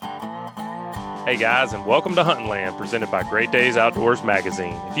Hey guys, and welcome to Hunting Land, presented by Great Days Outdoors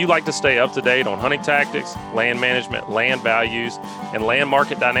Magazine. If you like to stay up to date on hunting tactics, land management, land values, and land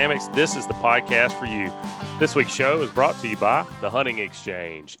market dynamics, this is the podcast for you. This week's show is brought to you by The Hunting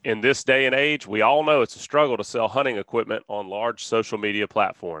Exchange. In this day and age, we all know it's a struggle to sell hunting equipment on large social media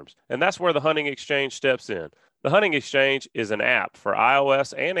platforms, and that's where The Hunting Exchange steps in. The Hunting Exchange is an app for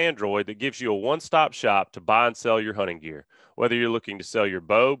iOS and Android that gives you a one-stop shop to buy and sell your hunting gear. Whether you're looking to sell your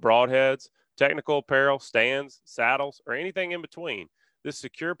bow, broadheads, technical apparel, stands, saddles, or anything in between, this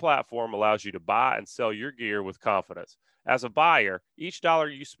secure platform allows you to buy and sell your gear with confidence. As a buyer, each dollar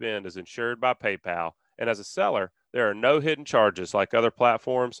you spend is insured by PayPal, and as a seller, there are no hidden charges like other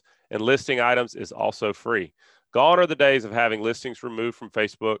platforms, and listing items is also free. Gone are the days of having listings removed from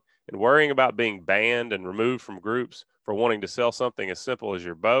Facebook and worrying about being banned and removed from groups for wanting to sell something as simple as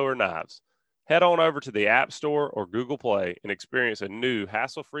your bow or knives. Head on over to the App Store or Google Play and experience a new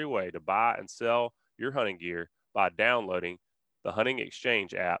hassle-free way to buy and sell your hunting gear by downloading the Hunting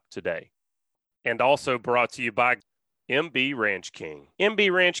Exchange app today. And also brought to you by MB Ranch King.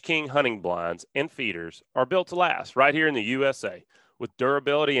 MB Ranch King hunting blinds and feeders are built to last right here in the USA. With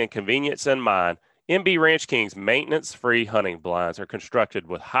durability and convenience in mind, MB Ranch King's maintenance-free hunting blinds are constructed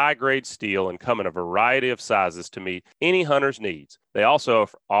with high-grade steel and come in a variety of sizes to meet any hunter's needs. They also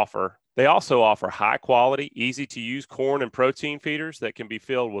offer high-quality, easy-to-use corn and protein feeders that can be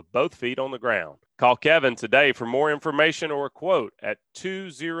filled with both feet on the ground. Call Kevin today for more information or a quote at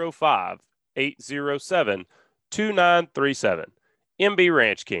 205-807-2937. MB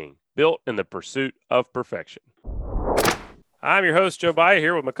Ranch King, built in the pursuit of perfection. I'm your host, Joe Baia,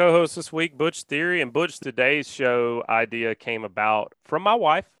 here with my co-host this week, Butch Theory. And Butch, today's show idea came about from my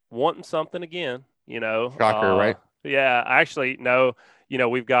wife wanting something again, Shocker, right? Yeah, actually, no.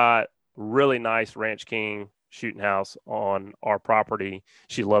 We've got really nice Ranch King shooting house on our property.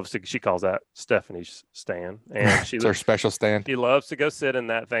 She calls that Stephanie's stand. And It's her special stand. She loves to go sit in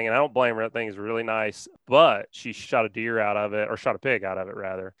that thing, and I don't blame her. That thing is really nice, but she shot a pig out of it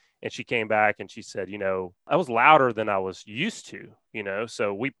rather. And she came back and she said, I was louder than I was used to,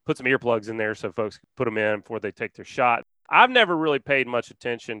 so we put some earplugs in there so folks put them in before they take their shot. I've never really paid much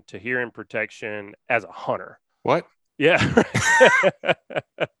attention to hearing protection as a hunter. What? Yeah.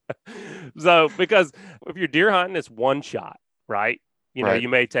 So, because if you're deer hunting, it's one shot, right? Right. You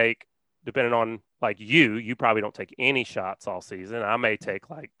may take, depending on like you probably don't take any shots all season. I may take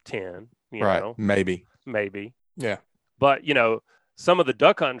like 10, right. Maybe. Yeah. But, some of the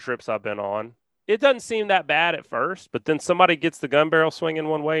duck hunting trips I've been on, it doesn't seem that bad at first, but then somebody gets the gun barrel swinging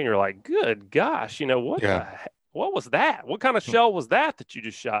one way and you're like, good gosh, what was that? What kind of shell was that you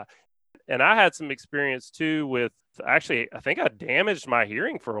just shot? And I had some experience too with, actually, I think I damaged my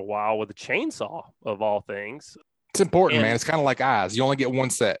hearing for a while with a chainsaw of all things. It's important, man. It's kind of like eyes. You only get one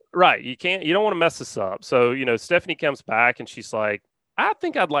set. Right. You don't want to mess this up. So, Stephanie comes back and she's like, I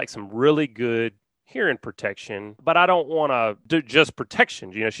think I'd like some really good hearing protection, but I don't want to do just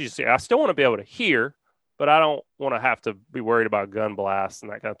protection. She's I still want to be able to hear, but I don't want to have to be worried about gun blasts and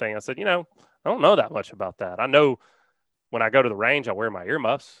that kind of thing. I said, I don't know that much about that. I know when I go to the range, I wear my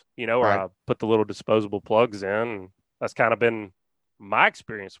earmuffs, or right. I put the little disposable plugs in. And that's kind of been my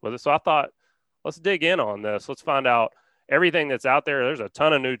experience with it. So I thought, let's dig in on this. Let's find out everything that's out there. There's a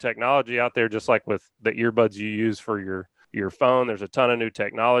ton of new technology out there, just like with the earbuds you use for your phone. There's a ton of new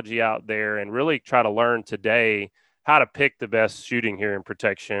technology out there, and really try to learn today how to pick the best shooting hearing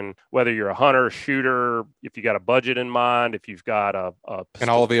protection, whether you're a hunter, shooter, if you got a budget in mind, if you've got a and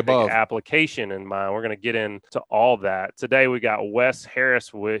all of the above application in mind. We're going to get into all that. Today we got Wes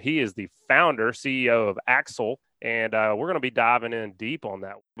Harris. He is the founder, CEO of Axle. And we're going to be diving in deep on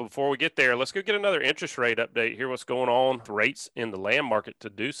that. Before we get there, let's go get another interest rate update, hear what's going on with rates in the land market. To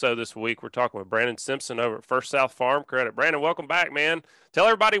do so this week, we're talking with Brandon Simpson over at First South Farm Credit. Brandon, welcome back, man. Tell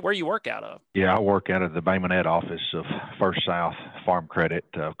everybody where you work out of. Yeah, I work out of the Bay Minette office of First South Farm Credit.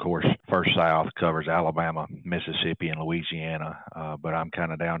 Of course, First South covers Alabama, Mississippi, and Louisiana, but I'm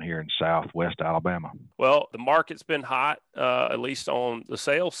kind of down here in southwest Alabama. Well, the market's been hot, at least on the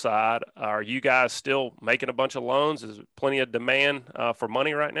sales side. Are you guys still making a bunch of loans? Is there plenty of demand for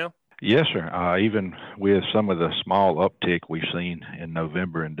money right now? Yes, sir. Even with some of the small uptick we've seen in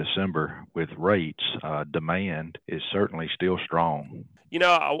November and December with rates, demand is certainly still strong.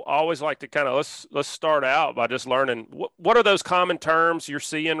 I always like to kind of let's start out by just learning what are those common terms you're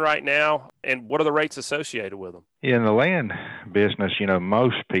seeing right now, and what are the rates associated with them? In the land business,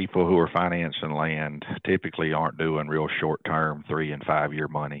 most people who are financing land typically aren't doing real short-term 3 and 5 year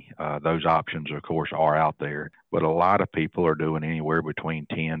money. Those options, of course, are out there, but a lot of people are doing anywhere between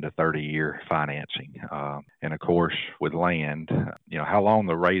 10 to 30-year financing. And of course, with land, how long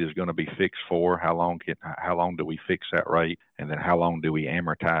the rate is going to be fixed for, how long do we fix that rate, and then how long do we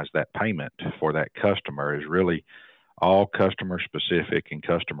amortize that payment for that customer is really all customer specific and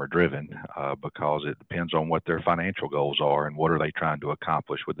customer driven because it depends on what their financial goals are and what are they trying to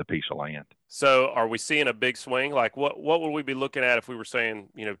accomplish with the piece of land. So are we seeing a big swing? Like what would we be looking at if we were saying,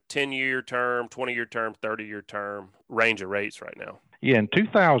 10-year term, 20-year term, 30-year term range of rates right now? Yeah, in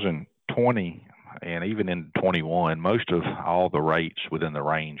 2020 and even in 21, most of all the rates within the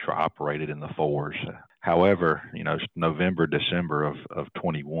range were operated in the fours. However, November, December of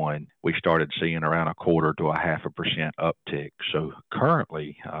 21, we started seeing around 1/4 to 0.5% uptick. So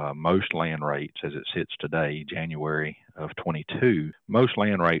currently, most land rates, as it sits today, January of 22, most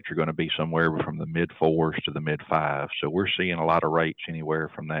land rates are going to be somewhere from the mid fours to the mid fives. So we're seeing a lot of rates anywhere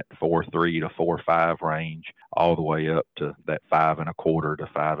from that 4.3 to 4.5 range, all the way up to that 5.25 to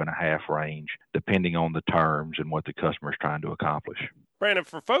 5.5 range, depending on the terms and what the customer is trying to accomplish. Brandon,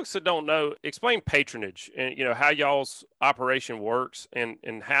 for folks that don't know, explain patronage and how y'all's operation works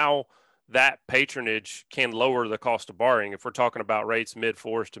and how that patronage can lower the cost of borrowing. If we're talking about rates mid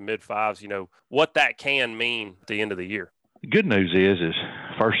fours to mid fives, what that can mean at the end of the year. The good news is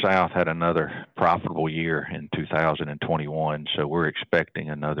First South had another profitable year in 2021, so we're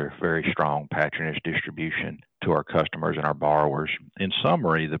expecting another very strong patronage distribution to our customers and our borrowers. In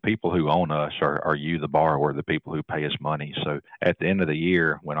summary, the people who own us are you, the borrower, the people who pay us money. So at the end of the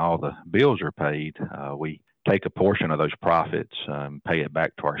year, when all the bills are paid, we take a portion of those profits, pay it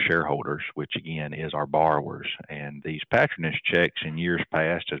back to our shareholders, which again is our borrowers. And these patronage checks in years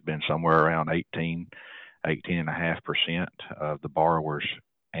past has been somewhere around 18.5% of the borrower's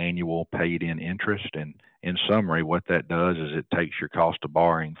annual paid in interest. And in summary, what that does is it takes your cost of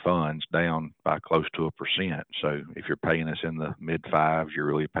borrowing funds down by close to 1%. So if you're paying us in the mid fives, you're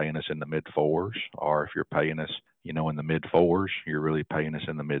really paying us in the mid fours. Or if you're paying us, in the mid fours, you're really paying us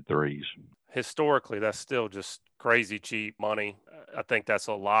in the mid threes. Historically, that's still just crazy cheap money. I think that's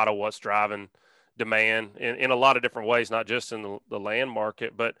a lot of what's driving demand in a lot of different ways, not just in the land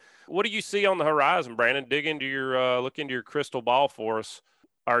market. But what do you see on the horizon, Brandon? Dig into look into your crystal ball for us.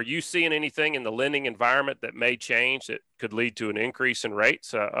 Are you seeing anything in the lending environment that may change that could lead to an increase in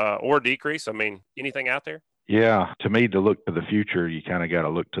rates or decrease? I mean, anything out there? Yeah, to me, to look to the future, you kind of got to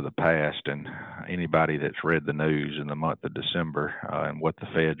look to the past. And anybody that's read the news in the month of December and what the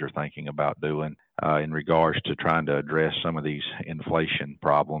feds are thinking about doing in regards to trying to address some of these inflation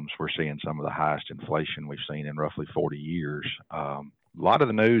problems, we're seeing some of the highest inflation we've seen in roughly 40 years. A lot of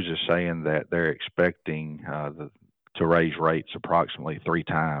the news is saying that they're expecting to raise rates approximately 3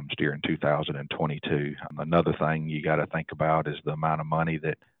 times during 2022. Another thing you got to think about is the amount of money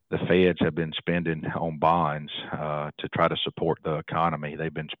that the feds have been spending on bonds to try to support the economy.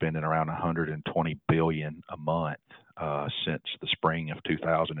 They've been spending around $120 billion a month since the spring of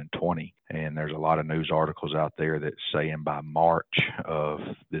 2020. And there's a lot of news articles out there that's saying by March of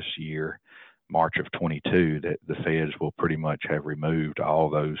this year, March of 22, that the feds will pretty much have removed all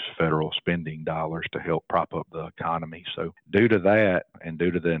those federal spending dollars to help prop up the economy. So due to that and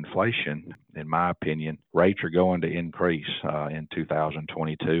due to the inflation, in my opinion, rates are going to increase in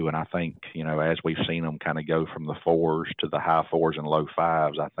 2022. And I think, as we've seen them kind of go from the fours to the high fours and low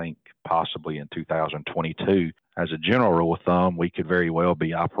fives, I think possibly in 2022, as a general rule of thumb, we could very well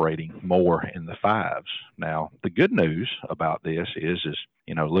be operating more in the fives. Now, the good news about this is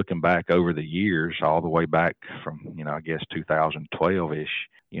looking back over the years, all the way back from, 2012-ish,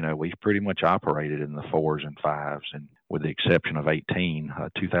 we've pretty much operated in the fours and fives. And with the exception of 2018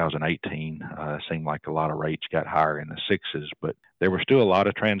 seemed like a lot of rates got higher in the sixes, but there were still a lot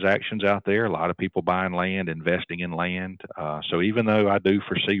of transactions out there, a lot of people buying land, investing in land. So even though I do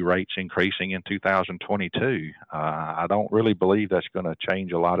foresee rates increasing in 2022, I don't really believe that's going to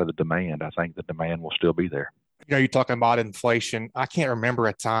change a lot of the demand. I think the demand will still be there. You're talking about inflation. I can't remember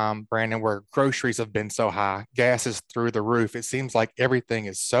a time, Brandon, where groceries have been so high. Gas is through the roof. It seems like everything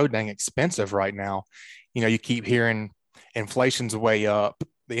is so dang expensive right now. You keep hearing inflation's way up.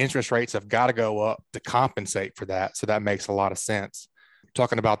 The interest rates have got to go up to compensate for that. So that makes a lot of sense.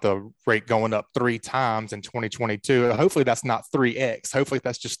 Talking about the rate going up 3 times in 2022. Hopefully that's not 3x. Hopefully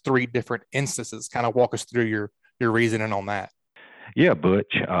that's just 3 different instances. Kind of walk us through your reasoning on that. Yeah,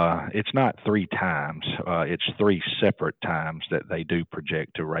 Butch, it's not 3 times. It's 3 separate times that they do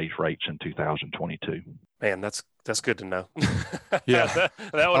project to raise rates in 2022. Man, that's That's good to know. Yeah. that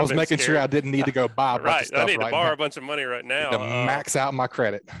I was making sure I didn't need to go buy a bunch right. of stuff I need right to borrow now. a bunch of money right now. To max out my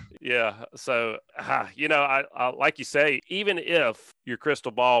credit. Yeah. So, I like you say, even if your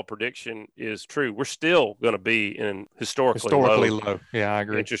crystal ball prediction is true, we're still going to be in historically low. Yeah, I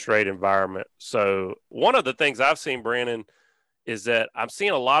agree. Interest rate environment. So one of the things I've seen, Brandon, is that I'm seeing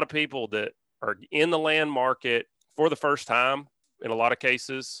a lot of people that are in the land market for the first time in a lot of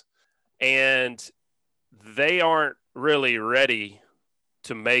cases, and they aren't really ready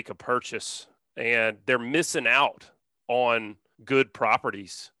to make a purchase, and they're missing out on good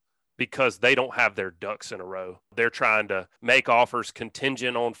properties because they don't have their ducks in a row. They're trying to make offers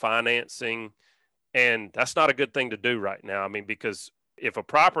contingent on financing, and that's not a good thing to do right now. I mean, because if a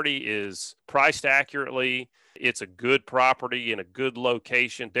property is priced accurately, it's a good property in a good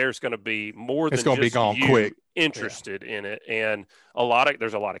location, there's going to be more than just be gone you quick. interested in it. And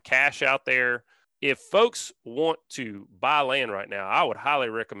there's a lot of cash out there. If folks want to buy land right now, I would highly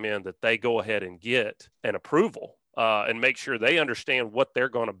recommend that they go ahead and get an approval and make sure they understand what they're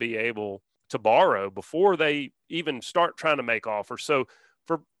going to be able to borrow before they even start trying to make offers. So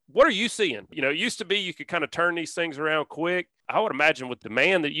what are you seeing? It used to be you could kind of turn these things around quick. I would imagine with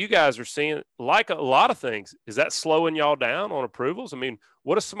demand that you guys are seeing, like a lot of things, is that slowing y'all down on approvals? I mean,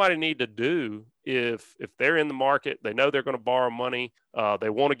 what does somebody need to do if they're in the market, they know they're going to borrow money, they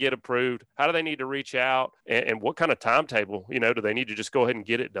want to get approved? How do they need to reach out, and what kind of timetable, do they need to just go ahead and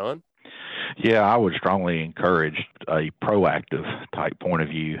get it done? Yeah, I would strongly encourage a proactive type point of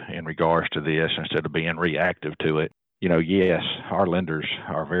view in regards to this instead of being reactive to it. Yes, our lenders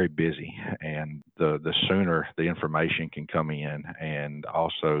are very busy, and the sooner the information can come in, and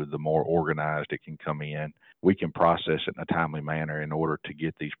also the more organized it can come in, we can process it in a timely manner in order to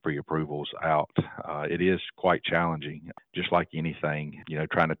get these pre-approvals out. It is quite challenging, just like anything,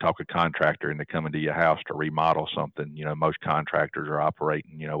 trying to talk a contractor into coming to your house to remodel something. Most contractors are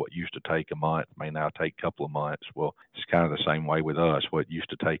operating, what used to take a month may now take a couple of months. Well, it's kind of the same way with us. What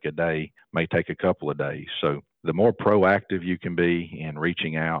used to take a day may take a couple of days. So the more proactive you can be in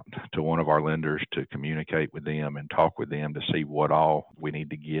reaching out to one of our lenders to communicate with them and talk with them to see what all we need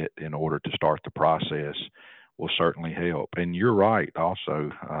to get in order to start the process will certainly help. And you're right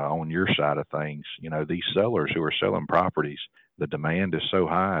also on your side of things, these sellers who are selling properties, the demand is so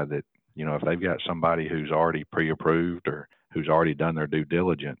high that, if they've got somebody who's already pre-approved or who's already done their due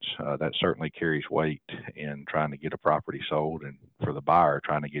diligence, that certainly carries weight in trying to get a property sold and for the buyer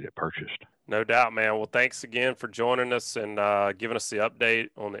trying to get it purchased. No doubt, man. Well, thanks again for joining us and giving us the update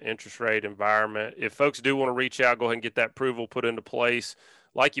on the interest rate environment. If folks do want to reach out, go ahead and get that approval put into place.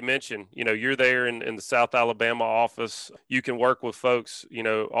 Like you mentioned, you're there in the South Alabama office. You can work with folks,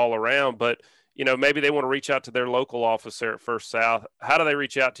 all around, but maybe they want to reach out to their local office there at First South. How do they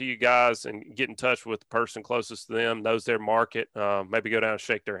reach out to you guys and get in touch with the person closest to them, knows their market, maybe go down and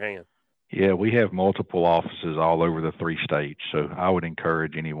shake their hand? Yeah, we have multiple offices all over the 3 states. So I would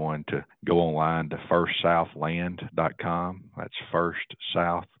encourage anyone to go online to firstsouthland.com. That's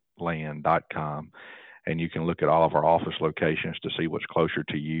firstsouthland.com. And you can look at all of our office locations to see what's closer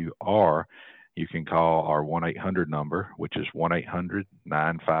to you, or you can call our 1-800 number, which is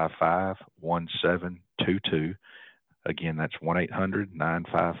 1-800-955-1722. Again, that's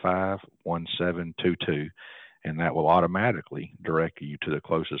 1-800-955-1722. And that will automatically direct you to the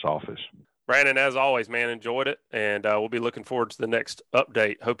closest office. Brandon, as always, man, enjoyed it, and we'll be looking forward to the next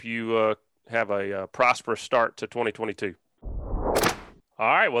update. Hope you have a prosperous start to 2022. All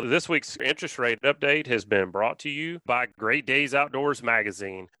right, well, this week's interest rate update has been brought to you by Great Days Outdoors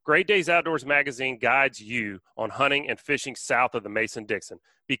Magazine. Great Days Outdoors Magazine guides you on hunting and fishing south of the Mason-Dixon.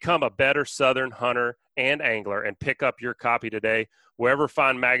 Become a better Southern hunter and angler and pick up your copy today wherever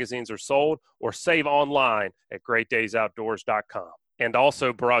fine magazines are sold, or save online at greatdaysoutdoors.com. And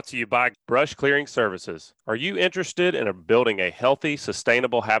also brought to you by Brush Clearing Services. Are you interested in building a healthy,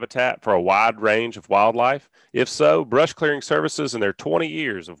 sustainable habitat for a wide range of wildlife? If so, Brush Clearing Services and their 20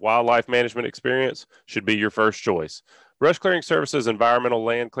 years of wildlife management experience should be your first choice. Brush Clearing Services environmental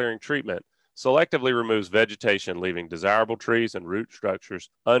land clearing treatment selectively removes vegetation, leaving desirable trees and root structures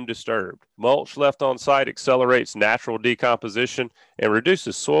undisturbed. Mulch left on site accelerates natural decomposition and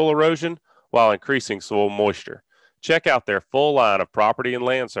reduces soil erosion while increasing soil moisture. Check out their full line of property and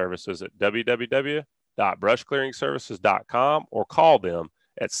land services at www.brushclearingservices.com or call them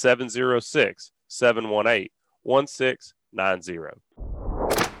at 706-718-1690.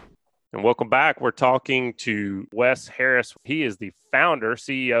 And welcome back. We're talking to Wes Harris. He is the founder,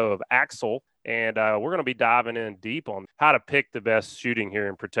 CEO of Axle. And we're going to be diving in deep on how to pick the best shooting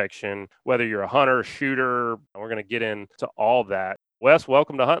hearing protection, whether you're a hunter, shooter. We're going to get into all that. Wes,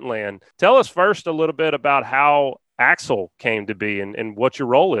 welcome to Huntland. Tell us first a little bit about how Axle came to be and what your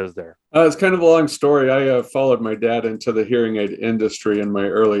role is there. It's kind of a long story. I followed my dad into the hearing aid industry in my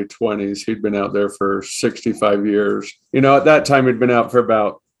early 20s. He'd been out there for 65 years. At that time, he'd been out for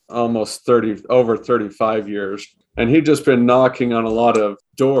about almost over 35 years. And he'd just been knocking on a lot of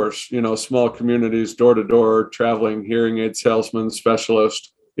doors, small communities, door to door, traveling hearing aid salesman,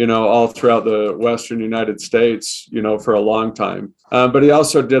 specialist, all throughout the Western United States, for a long time. But he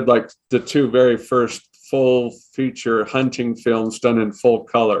also did like the two very first full feature hunting films done in full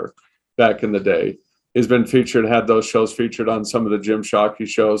color back in the day. He's been had those shows featured on some of the Jim Shockey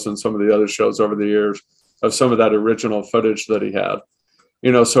shows and some of the other shows over the years of some of that original footage that he had.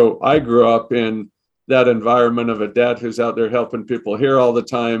 So I grew up in that environment of a dad who's out there helping people hear all the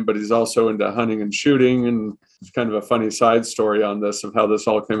time, but he's also into hunting and shooting. And it's kind of a funny side story on this of how this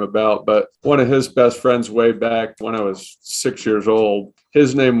all came about. But one of his best friends way back when I was 6 years old,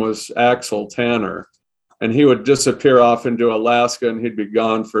 his name was Axel Tanner. And he would disappear off into Alaska and he'd be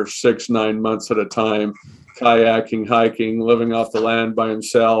gone for 6-9 months at a time, kayaking, hiking, living off the land by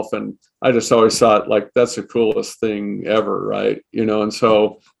himself. And I just always thought, like, that's the coolest thing ever, right? And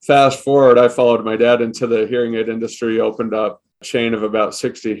so fast forward, I followed my dad into the hearing aid industry, opened up a chain of about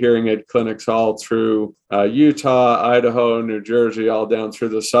 60 hearing aid clinics all through Utah, Idaho, New Jersey, all down through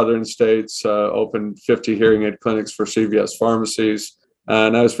the southern states, opened 50 hearing aid clinics for CVS pharmacies.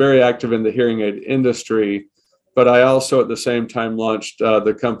 And I was very active in the hearing aid industry, but I also at the same time launched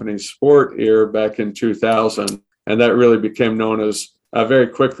the company Sport Ear back in 2000. And that really became known as very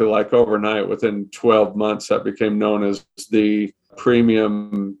quickly, like overnight, within 12 months, that became known as the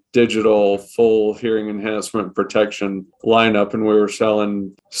premium digital full hearing enhancement protection lineup. And we were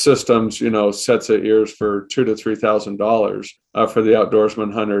selling systems, sets of ears for $2,000 to $3,000 for the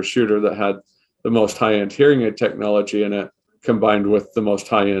outdoorsman, hunter, shooter that had the most high-end hearing aid technology in it, combined with the most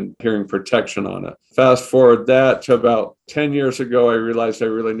high-end hearing protection on it. Fast forward that to about 10 years ago, I realized I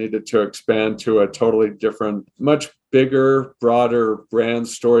really needed to expand to a totally different, much bigger, broader brand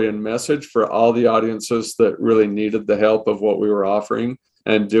story and message for all the audiences that really needed the help of what we were offering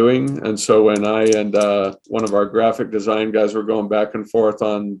and doing. And so when I and one of our graphic design guys were going back and forth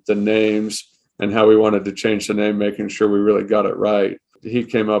on the names and how we wanted to change the name, making sure we really got it right, he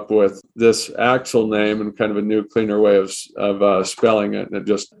came up with this Axle name and kind of a new, cleaner way of spelling it. And it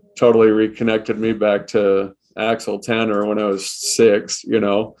just totally reconnected me back to Axel Tanner when I was 6, Yeah.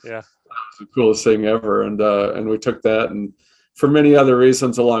 It was the coolest thing ever. And we took that and for many other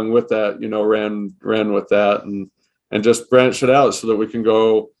reasons along with that, ran with that and just branched it out so that we can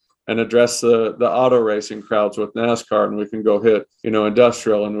go and address the auto racing crowds with NASCAR, and we can go hit,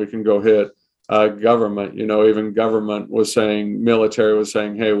 industrial, and we can go hit government. Even government was saying, military was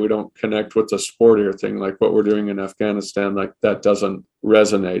saying, hey, we don't connect with the Sport Ear thing, like what we're doing in Afghanistan, like that doesn't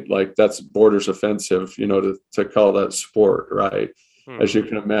resonate, like that's borders offensive, to call that sport, right? As you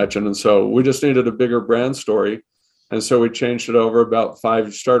can imagine. And so we just needed a bigger brand story. And so we changed it over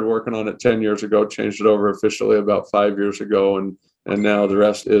started working on it 10 years ago, changed it over officially about 5 years ago. And now the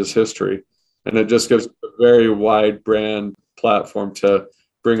rest is history. And it just gives a very wide brand platform to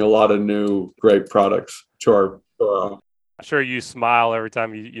bring a lot of new great products to our I'm sure you smile every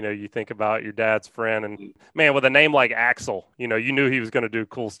time you think about your dad's friend. And man, with a name like Axel, you knew he was going to do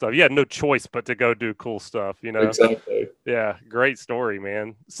cool stuff. You had no choice but to go do cool stuff, Exactly. Yeah, great story,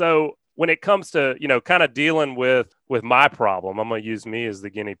 man. So when it comes to, kind of dealing with my problem, I'm going to use me as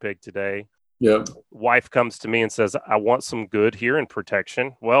the guinea pig today. Yeah. Wife comes to me and says, I want some good hearing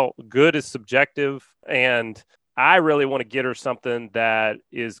protection. Well, good is subjective, and I really want to get her something that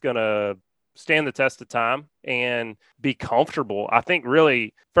is going to stand the test of time and be comfortable. I think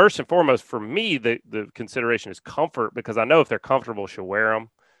really, first and foremost, for me, the consideration is comfort, because I know if they're comfortable, she'll wear them.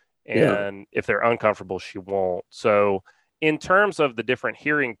 And if they're uncomfortable, she won't. So in terms of the different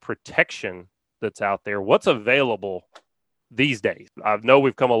hearing protection that's out there, what's available these days? I know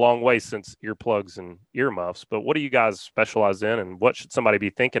we've come a long way since earplugs and earmuffs, but what do you guys specialize in, and what should somebody be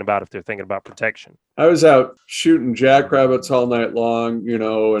thinking about if they're thinking about protection? I was out shooting jackrabbits all night long,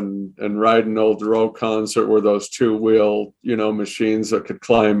 and riding old Rokons that were those 2-wheel, machines that could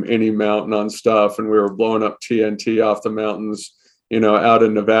climb any mountain on stuff. And we were blowing up TNT off the mountains, out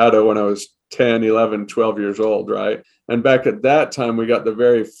in Nevada when I was 10, 11, 12 years old, right? And back at that time, we got the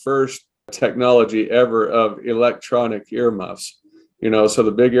very first technology ever of electronic earmuffs, so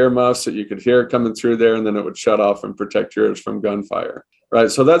the big earmuffs that you could hear coming through there, and then it would shut off and protect your ears from gunfire, right?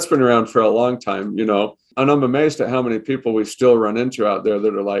 So that's been around for a long time, and I'm amazed at how many people we still run into out there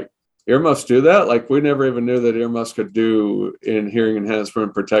that are like, earmuffs do that? Like, we never even knew that earmuffs could do in hearing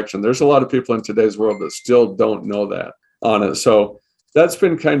enhancement protection. There's a lot of people in today's world that still don't know that on it. So that's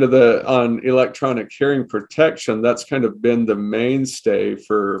been kind of on electronic hearing protection, that's kind of been the mainstay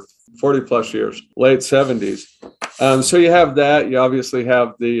for 40 plus years, late 70s. So you have that. You obviously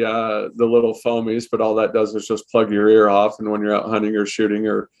have the little foamies, but all that does is just plug your ear off. And when you're out hunting or shooting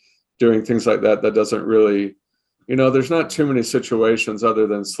or doing things like that, that doesn't really, there's not too many situations other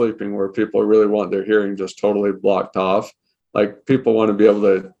than sleeping where people really want their hearing just totally blocked off. Like, people want to be able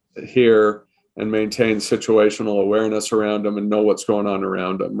to hear and maintain situational awareness around them and know what's going on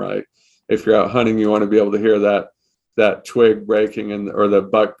around them, right? If you're out hunting, you want to be able to hear that twig breaking or the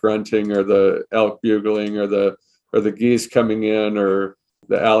buck grunting or the elk bugling or the geese coming in or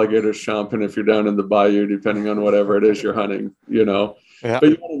the alligators chomping if you're down in the bayou, depending on whatever it is you're hunting, Yeah. But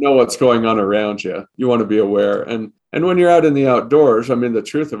you want to know what's going on around you. You want to be aware. And when you're out in the outdoors, I mean, the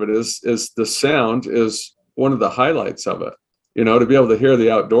truth of it is the sound is one of the highlights of it, to be able to hear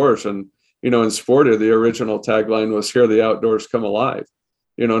the outdoors. And, in Sporter, the original tagline was "Hear the outdoors come alive,"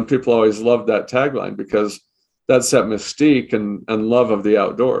 and people always loved that tagline because that's that mystique and love of the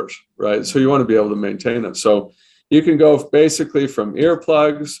outdoors, right? So you want to be able to maintain it. So you can go basically from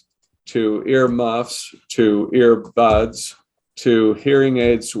earplugs to ear muffs to earbuds to hearing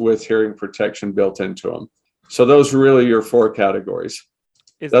aids with hearing protection built into them. So those are really your 4 categories.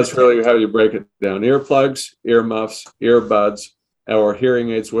 That's really how you break it down: earplugs, earmuffs, earbuds, or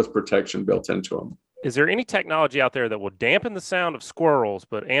hearing aids with protection built into them. Is there any technology out there that will dampen the sound of squirrels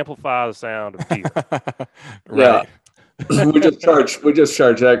but amplify the sound of deer? Right. Yeah. we just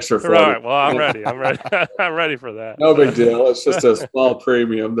charge extra for Right. it. Well, I'm ready. I'm ready for that. No big deal. It's just a small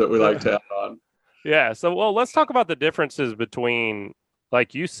premium that we like to add on. Yeah. So, let's talk about the differences between,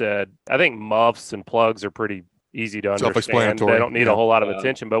 like you said, I think muffs and plugs are pretty easy to understand. Self-explanatory. They don't need a whole lot of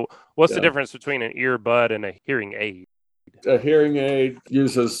attention. But what's the Yeah. difference between an earbud and a hearing aid? A hearing aid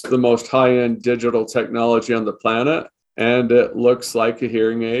uses the most high-end digital technology on the planet, and it looks like a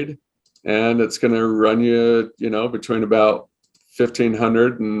hearing aid, and it's going to run you, between about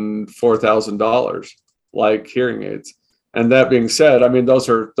 $1,500 and $4,000, like hearing aids. And that being said, I mean, those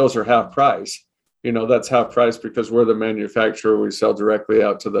are half price. That's half price because we're the manufacturer. We sell directly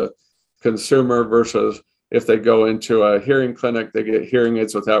out to the consumer, versus if they go into a hearing clinic, they get hearing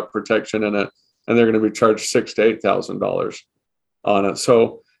aids without protection in it, and they're going to be charged $6,000 to $8,000 on it.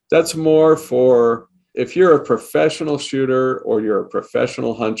 So that's more for if you're a professional shooter or you're a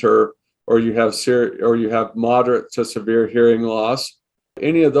professional hunter or you have moderate to severe hearing loss.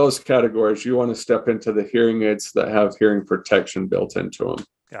 Any of those categories, you want to step into the hearing aids that have hearing protection built into them.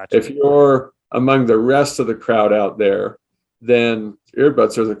 Gotcha. If you're among the rest of the crowd out there, then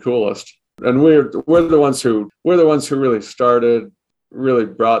earbuds are the coolest. And we're the ones who really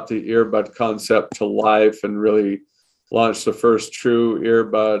brought the earbud concept to life and really launched the first true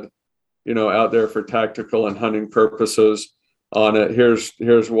earbud, out there for tactical and hunting purposes on it.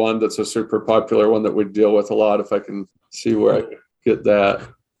 Here's one that's a super popular one that we deal with a lot. If I can see where I can get that.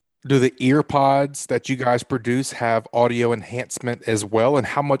 Do the ear pods that you guys produce have audio enhancement as well? And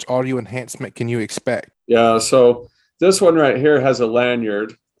how much audio enhancement can you expect? Yeah, so this one right here has a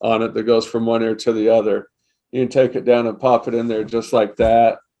lanyard on it that goes from one ear to the other. You can take it down and pop it in there just like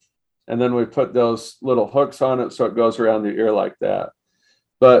that. And then we put those little hooks on it so it goes around the ear like that.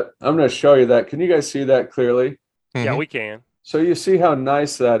 But I'm going to show you that. Can you guys see that clearly? Yeah, we can. So you see how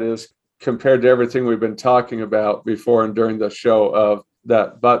nice that is compared to everything we've been talking about before and during the show of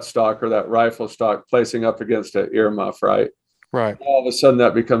that butt stock or that rifle stock placing up against an earmuff, right? Right. All of a sudden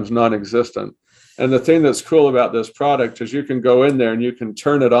that becomes non-existent. And the thing that's cool about this product is you can go in there and you can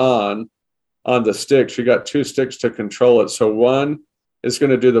turn it on the sticks. You got 2 sticks to control it. So one is going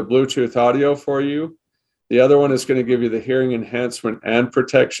to do the Bluetooth audio for you. The other one is going to give you the hearing enhancement and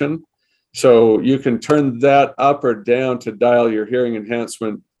protection. So you can turn that up or down to dial your hearing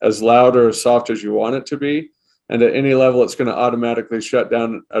enhancement as loud or as soft as you want it to be. And at any level, it's going to automatically shut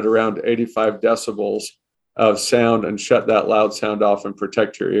down at around 85 decibels of sound and shut that loud sound off and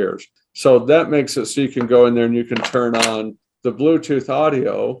protect your ears. So that makes it so you can go in there and you can turn on the Bluetooth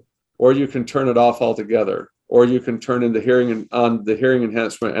audio, or you can turn it off altogether, or you can turn in on the hearing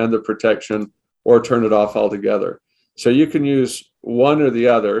enhancement and the protection, or turn it off altogether. So you can use one or the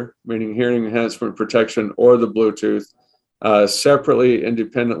other, meaning hearing enhancement, protection, or the Bluetooth separately,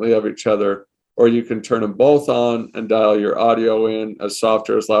 independently of each other, or you can turn them both on and dial your audio in as soft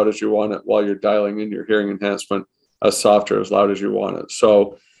or as loud as you want it while you're dialing in your hearing enhancement as soft or as loud as you want it.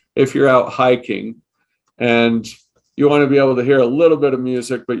 So if you're out hiking and you want to be able to hear a little bit of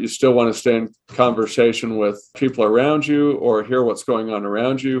music, but you still want to stay in conversation with people around you or hear what's going on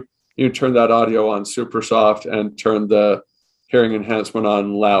around you, you turn that audio on super soft and turn the hearing enhancement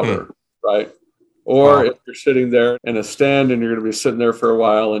on louder, right? Or Wow. if you're sitting there in a stand and you're going to be sitting there for a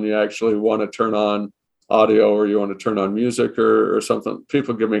while and you actually want to turn on audio or you want to turn on music or something,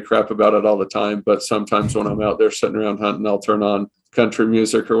 people give me crap about it all the time. But sometimes when I'm out there sitting around hunting, I'll turn on country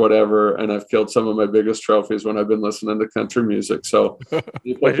music or whatever. And I've killed some of my biggest trophies when I've been listening to country music. So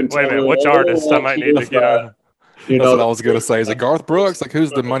people Wait can a tell me minute. Which whatever they artist I want might to need to with get that. on? You That's know, what I was going to say. Is it Garth Brooks? Like, who's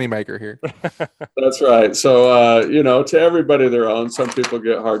the moneymaker here? That's right. So, to everybody their own. Some people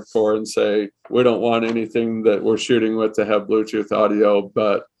get hardcore and say, we don't want anything that we're shooting with to have Bluetooth audio.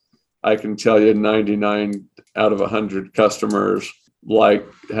 But I can tell you 99 out of 100 customers like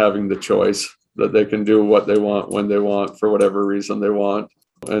having the choice that they can do what they want when they want for whatever reason they want.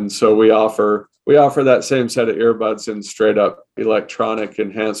 And so we offer that same set of earbuds in straight up electronic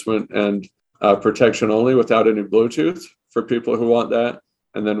enhancement and protection only without any Bluetooth for people who want that.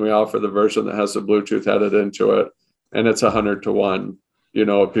 And then we offer the version that has the Bluetooth added into it. And it's 100 to 1,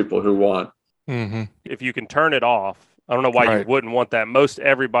 of people who want. Mm-hmm. If you can turn it off, I don't know why you Right. wouldn't want that. Most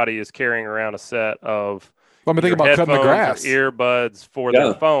everybody is carrying around a set of Well, I mean, think your about cutting the headphones grass. or earbuds for Yeah.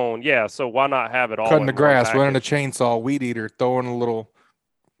 their phone. Yeah, so why not have it all Cutting in the one grass, running a package? chainsaw, weed eater, throwing a little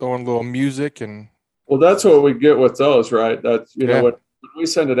music, and Well, that's what we get with those, right? That's, Yeah. when we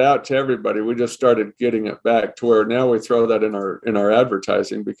send it out to everybody, we just started getting it back to where now we throw that in our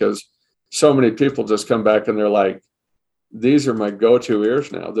advertising because so many people just come back and they're like, these are my go-to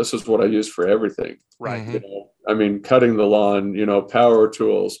ears now. This is what I use for everything. Right. Mhm. I mean, cutting the lawn, power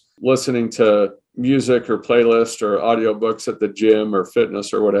tools, listening to music or playlist or audiobooks at the gym or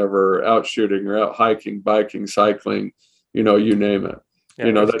fitness or whatever, or out shooting or out hiking, biking, cycling, you name it.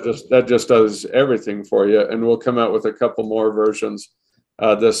 Yeah, That just does everything for you. And we'll come out with a couple more versions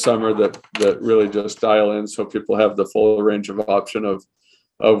this summer that really just dial in so people have the full range of option of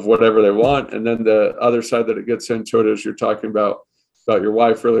whatever they want. And then the other side that it gets into it is you're talking about your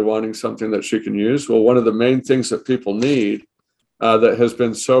wife really wanting something that she can use. Well, one of the main things that people need that has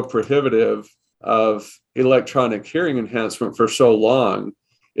been so prohibitive of electronic hearing enhancement for so long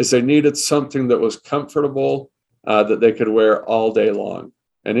is they needed something that was comfortable that they could wear all day long.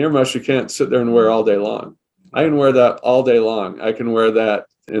 And earmuffs you can't sit there and wear all day long. I can wear that all day long. I can wear that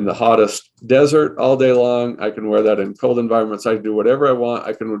in the hottest desert all day long. I can wear that in cold environments. I can do whatever I want.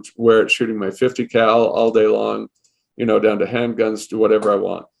 I can wear it shooting my 50 cal all day long, down to handguns, do whatever I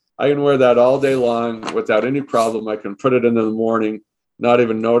want. I can wear that all day long without any problem. I can put it in the morning, not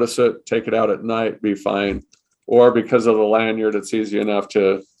even notice it, take it out at night, be fine. Or because of the lanyard, it's easy enough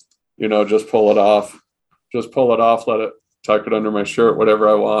to, just pull it off. Just pull it off, let it tuck it under my shirt, whatever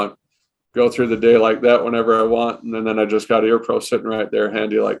I want. Go through the day like that whenever I want. And then I just got EarPro sitting right there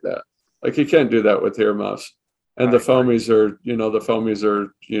handy like that. Like you can't do that with earmuffs. And the foamies are,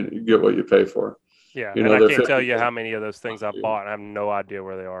 you get what you pay for. Yeah, You and know, I they're can't tell 50 you how many of those things I've bought and I have no idea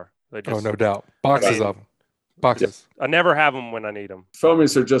where they are. They just, no doubt, boxes mean- of them, boxes. I never have them when I need them.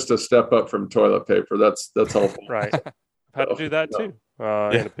 Foamies are just a step up from toilet paper. That's all. Right. I've had to do that too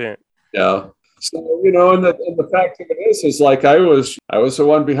in a pinch. Yeah. So, and the fact of it is like I was the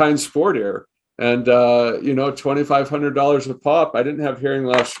one behind Sport Ear and, $2,500 a pop. I didn't have hearing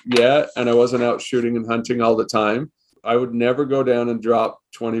loss yet. And I wasn't out shooting and hunting all the time. I would never go down and drop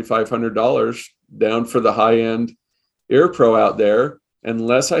 $2,500 down for the high end EarPro out there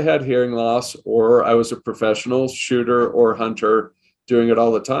unless I had hearing loss or I was a professional shooter or hunter doing it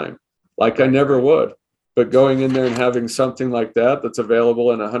all the time. Like I never would. But going in there and having something like that that's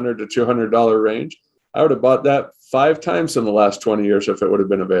available in $100 to $200 range, I would have bought that 5 times in the last 20 years if it would have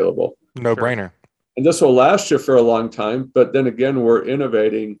been available. No brainer. And this will last you for a long time. But then again, we're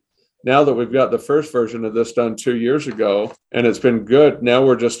innovating. Now that we've got the first version of this done 2 years ago, and it's been good, now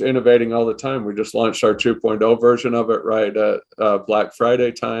we're just innovating all the time. We just launched our 2.0 version of it right at Black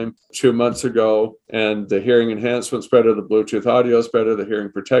Friday time 2 months ago. And the hearing enhancement's better, the Bluetooth audio is better, the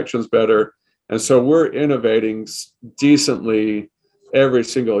hearing protection's better. And so we're innovating decently every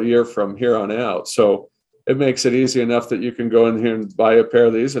single year from here on out. So it makes it easy enough that you can go in here and buy a pair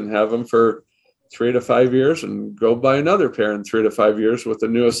of these and have them for 3 to 5 years and go buy another pair in 3 to 5 years with the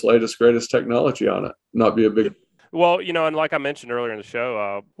newest, latest, greatest technology on it. Not be a big. Well, and like I mentioned earlier in the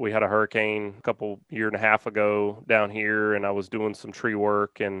show, we had a hurricane a couple year and a half ago down here, and I was doing some tree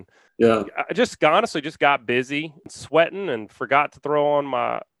work, and Yeah. I just honestly just got busy sweating and forgot to throw on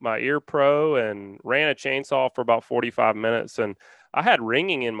my EarPro and ran a chainsaw for about 45 minutes, and I had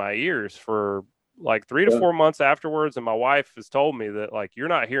ringing in my ears for like 3 to 4 months afterwards, and my wife has told me that like you're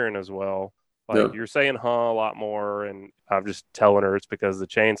not hearing as well. Like you're saying a lot more, and I'm just telling her it's because the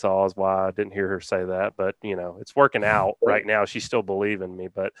chainsaw is why I didn't hear her say that. But, it's working out right now. She's still believing me.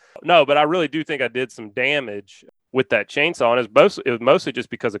 But I really do think I did some damage. with that chainsaw. And it was mostly just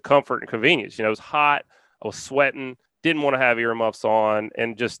because of comfort and convenience. You know, it was hot. I was sweating, didn't want to have earmuffs on,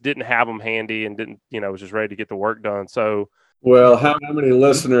 and just didn't have them handy, and was just ready to get the work done. So, well, how many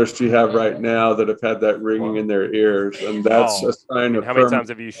listeners do you have right now that have had that ringing in their ears? And that's a sign of how many times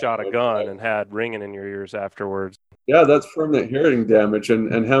have you shot a gun and had ringing in your ears afterwards? Yeah, that's permanent hearing damage.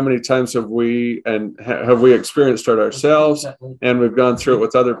 And how many times have we experienced it ourselves? And we've gone through it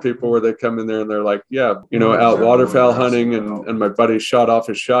with other people where they come in there and they're like, yeah, out waterfowl hunting and my buddy shot off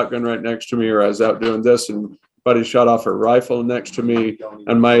his shotgun right next to me, or I was out doing this and buddy shot off a rifle next to me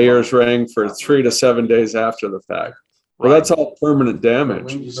and my ears rang for 3 to 7 days after the fact. Well, that's all permanent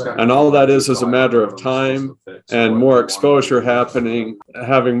damage. And all that is a matter of time and more exposure happening,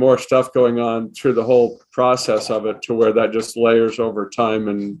 having more stuff going on through the whole process of it, to where that just layers over time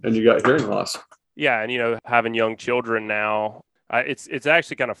and you got hearing loss. Yeah. And, having young children now, it's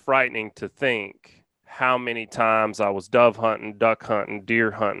actually kind of frightening to think how many times I was dove hunting, duck hunting,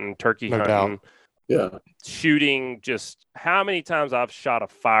 deer hunting, turkey hunting. Yeah. Shooting, just how many times I've shot a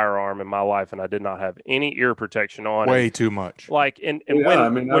firearm in my life and I did not have any ear protection on. Way too much. Like, and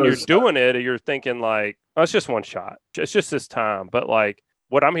when you're doing it, you're thinking like, oh, it's just one shot. It's just this time. But like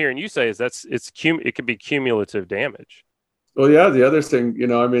what I'm hearing you say is it could be cumulative damage. Well, yeah. The other thing,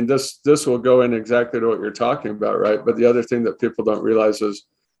 this will go in exactly to what you're talking about, right? But the other thing that people don't realize is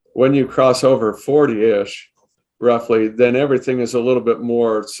when you cross over 40-ish, roughly, then everything is a little bit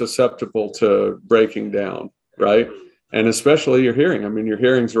more susceptible to breaking down, right? And especially your hearing. Your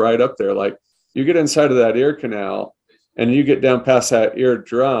hearing's right up there. Like, you get inside of that ear canal and you get down past that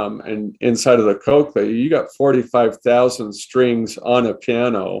eardrum and inside of the cochlea, you got 45,000 strings on a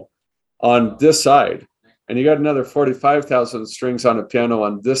piano on this side. And you got another 45,000 strings on a piano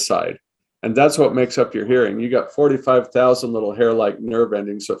on this side. And that's what makes up your hearing. You got 45,000 little hair-like nerve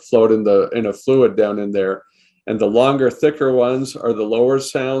endings that float in a fluid down in there. And the longer, thicker ones are the lower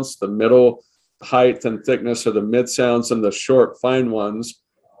sounds, the middle height and thickness are the mid sounds, and the short, fine ones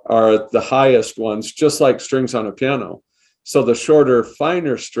are the highest ones, just like strings on a piano. So the shorter,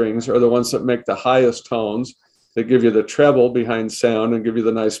 finer strings are the ones that make the highest tones, that give you the treble behind sound and give you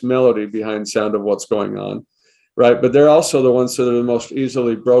the nice melody behind sound of what's going on, right? But they're also the ones that are the most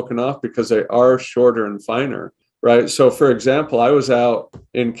easily broken off because they are shorter and finer, right? So for example, I was out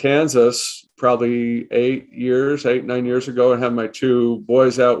in Kansas probably 9 years ago, and had my two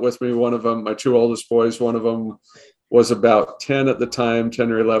boys out with me. One of them, my two oldest boys, one of them was about 10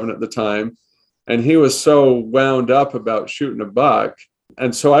 or 11 at the time. And he was so wound up about shooting a buck.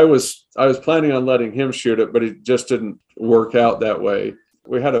 And so I was planning on letting him shoot it, but it just didn't work out that way.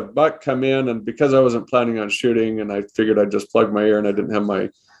 We had a buck come in, and because I wasn't planning on shooting, and I figured I'd just plug my ear, and I didn't have my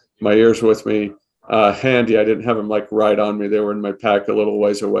ears with me handy. I didn't have them like right on me. They were in my pack a little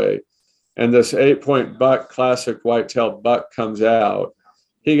ways away. And this 8-point buck, classic whitetail buck, comes out.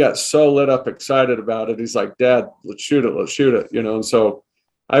 He got so lit up, excited about it. He's like, Dad, let's shoot it. And so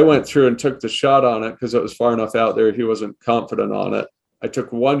I went through and took the shot on it because it was far enough out there. He wasn't confident on it. I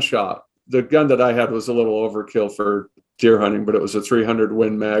took one shot. The gun that I had was a little overkill for deer hunting, but it was a 300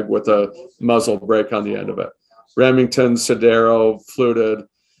 Win Mag with a muzzle brake on the end of it. Remington Sodero fluted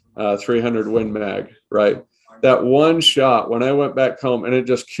 300 Win Mag, right? That one shot, when I went back home, and it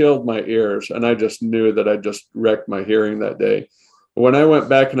just killed my ears, and I just knew that I just wrecked my hearing that day. When I went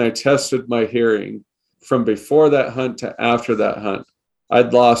back and I tested my hearing from before that hunt to after that hunt,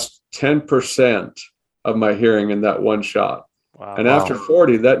 I'd lost 10% of my hearing in that one shot. Wow. And after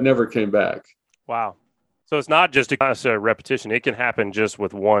 40, that never came back. Wow. So it's not just a repetition. It can happen just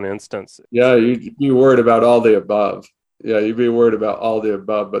with one instance. Yeah, you'd be worried about all the above. You'd be worried about all the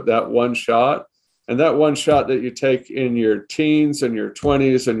above. But that one shot, and that one shot that you take in your teens and your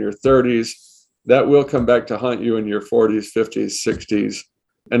 20s and your 30s, that will come back to haunt you in your 40s, 50s, 60s.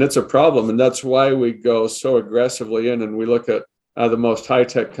 And it's a problem. And that's why we go so aggressively in, and we look at the most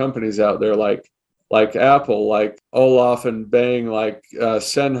high-tech companies out there, like Apple, like Olaf and Bang, like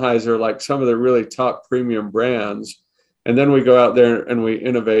Sennheiser, like some of the really top premium brands. And then we go out there and we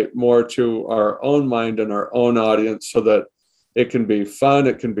innovate more to our own mind and our own audience, so that it can be fun,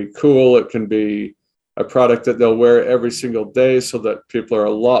 it can be cool, it can be a product that they'll wear every single day, so that people are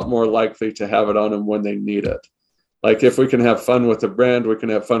a lot more likely to have it on them when they need it. Like, if we can have fun with the brand, we can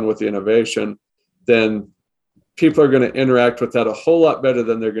have fun with the innovation, then people are going to interact with that a whole lot better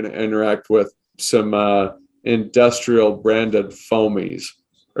than they're going to interact with some industrial branded foamies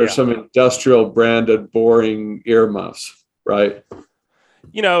or some industrial branded boring earmuffs, right?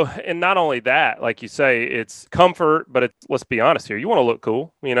 And not only that, like you say, it's comfort, but let's be honest here. You want to look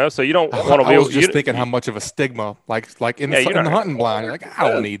cool, so you don't want to be. I was just thinking how much of a stigma, like in the hunting blind, you're like,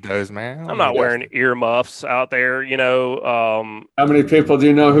 I don't need those, man. I'm not wearing earmuffs out there, How many people do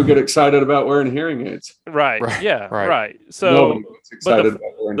you know who get excited about wearing hearing aids? Right. Yeah. Right. So, but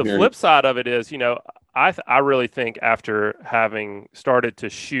the flip side of it is, I really think after having started to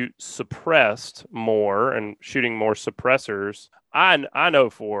shoot suppressed more and shooting more suppressors, I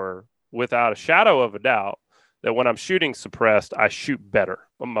know without a shadow of a doubt that when I'm shooting suppressed, I shoot better.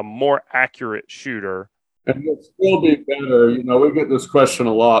 I'm a more accurate shooter. And you'll still be better. We get this question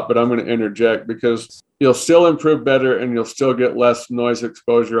a lot, but I'm going to interject because you'll still improve better and you'll still get less noise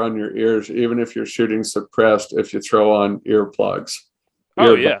exposure on your ears, even if you're shooting suppressed, if you throw on earplugs.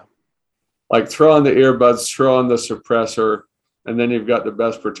 Yeah. Like throw on the earbuds, throw on the suppressor, and then you've got the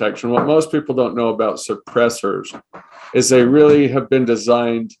best protection. What most people don't know about suppressors is they really have been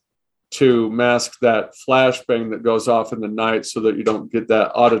designed to mask that flashbang that goes off in the night so that you don't get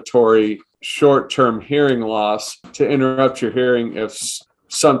that auditory short-term hearing loss to interrupt your hearing if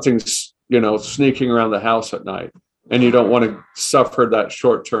something's, sneaking around the house at night and you don't want to suffer that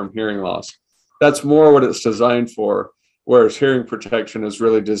short-term hearing loss. That's more what it's designed for, whereas hearing protection is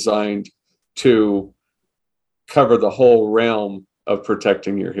really designed to cover the whole realm of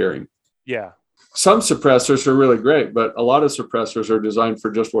protecting your hearing. Yeah. Some suppressors are really great, but a lot of suppressors are designed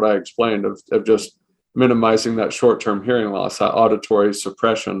for just what I explained of just minimizing that short-term hearing loss, that auditory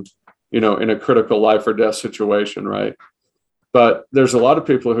suppression, in a critical life or death situation, right? But there's a lot of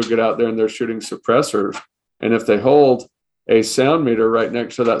people who get out there and they're shooting suppressors. And if they hold a sound meter right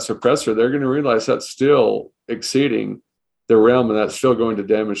next to that suppressor, they're going to realize that's still exceeding the realm and that's still going to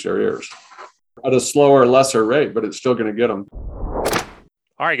damage their ears at a slower, lesser rate, but it's still going to get them.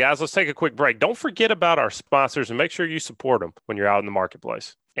 All right, guys, let's take a quick break. Don't forget about our sponsors and make sure you support them when you're out in the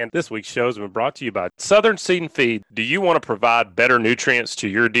marketplace. And this week's show has been brought to you by Southern Seed and Feed. Do you want to provide better nutrients to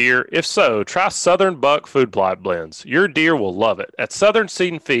your deer? If so, try Southern Buck Food Plot Blends. Your deer will love it. At Southern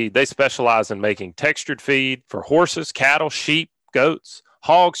Seed and Feed, they specialize in making textured feed for horses, cattle, sheep, goats,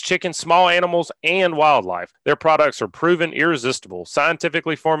 hogs, chickens, small animals, and wildlife. Their products are proven irresistible,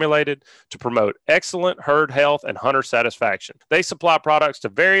 scientifically formulated to promote excellent herd health and hunter satisfaction. They supply products to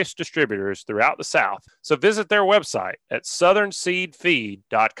various distributors throughout the South. So visit their website at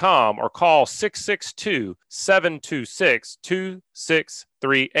southernseedfeed.com or call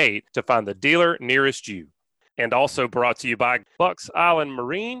 662-726-2638 to find the dealer nearest you. And also brought to you by Bucks Island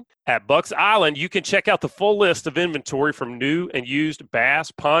Marine. At Bucks Island, you can check out the full list of inventory from new and used bass,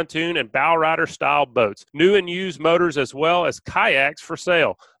 pontoon, and bow rider style boats, new and used motors, as well as kayaks for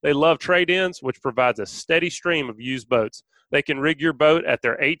sale. They love trade-ins, which provides a steady stream of used boats. They can rig your boat at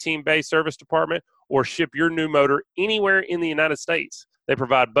their 18-bay service department or ship your new motor anywhere in the United States. They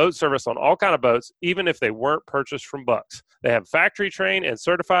provide boat service on all kinds of boats, even if they weren't purchased from Bucks. They have factory-trained and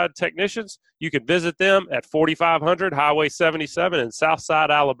certified technicians. You can visit them at 4500 Highway 77 in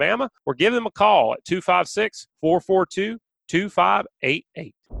Southside, Alabama, or give them a call at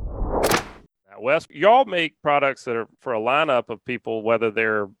 256-442-2588. Now, Wes, y'all make products that are for a lineup of people, whether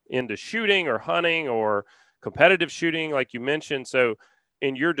they're into shooting or hunting or competitive shooting, like you mentioned. So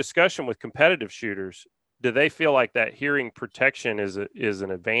in your discussion with competitive shooters, do they feel like that hearing protection is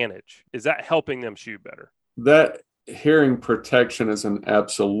an advantage? Is that helping them shoot better? That hearing protection is an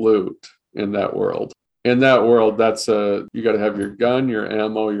absolute in that world. In that world, you got to have your gun, your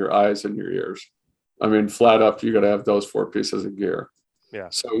ammo, your eyes, and your ears. I mean, flat up, you got to have those 4 pieces of gear. Yeah.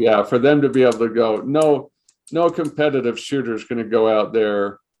 So yeah, for them to be able to go, no competitive shooter is going to go out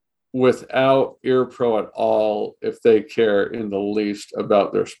there without ear pro at all if they care in the least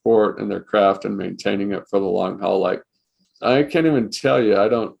about their sport and their craft and maintaining it for the long haul. Like, I can't even tell you, I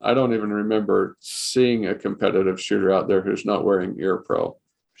don't even remember seeing a competitive shooter out there who's not wearing ear pro.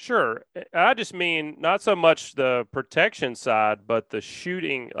 Sure. I just mean not so much the protection side, but the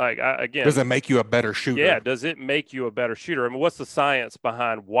shooting. Again, does it make you a better shooter? Yeah. Does it make you a better shooter? I mean, what's the science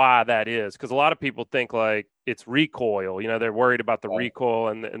behind why that is? Because a lot of people think like it's recoil. They're worried about the recoil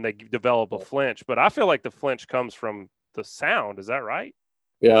and they develop a flinch. But I feel like the flinch comes from the sound. Is that right?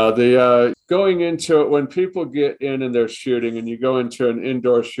 Yeah, the going into it, when people get in and they're shooting and you go into an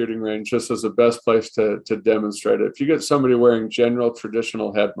indoor shooting range, this is the best place to demonstrate it. If you get somebody wearing general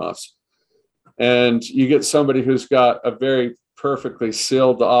traditional head muffs and you get somebody who's got a very perfectly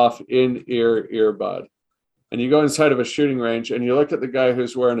sealed off in-ear earbud, and you go inside of a shooting range and you look at the guy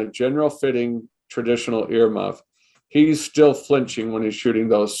who's wearing a general fitting traditional earmuff, he's still flinching when he's shooting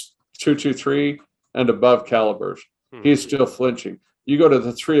those 223 and above calibers. He's still flinching. You go to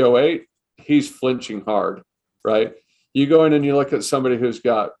the 308, he's flinching hard, right? You go in and you look at somebody who's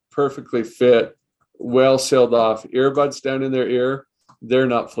got perfectly fit, well sealed off earbuds down in their ear, they're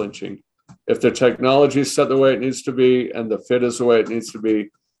not flinching. If the technology is set the way it needs to be and the fit is the way it needs to be,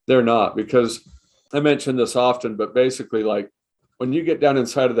 they're not. Because I mention this often, but basically, like when you get down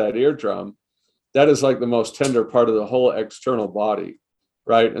inside of that eardrum, that is like the most tender part of the whole external body,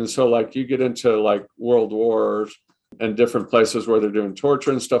 right? And so like you get into like world wars and different places where they're doing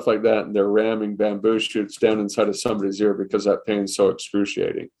torture and stuff like that, and they're ramming bamboo shoots down inside of somebody's ear because that pain's so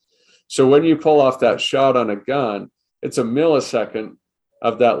excruciating. So when you pull off that shot on a gun, it's a millisecond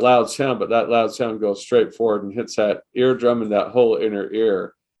of that loud sound, but that loud sound goes straight forward and hits that eardrum and that whole inner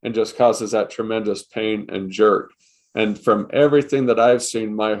ear and just causes that tremendous pain and jerk. And from everything that I've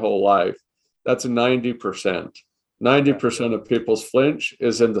seen my whole life, that's 90%. 90% of people's flinch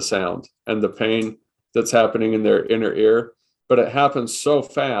is in the sound and the pain that's happening in their inner ear, but it happens so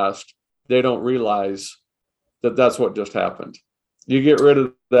fast, they don't realize that that's what just happened. You get rid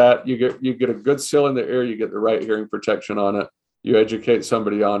of that, you get a good seal in the ear, you get the right hearing protection on it, you educate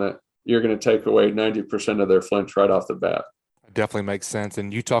somebody on it, you're going to take away 90% of their flinch right off the bat. It definitely makes sense.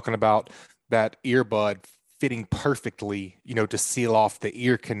 And you talking about that earbud fitting perfectly, to seal off the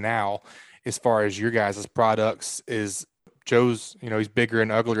ear canal as far as your guys' products is Joe's, he's bigger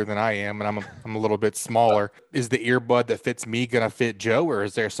and uglier than I am, and I'm a little bit smaller. Is the earbud that fits me going to fit Joe, or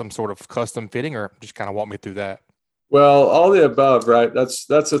is there some sort of custom fitting, or just kind of walk me through that? Well, all the above, right? That's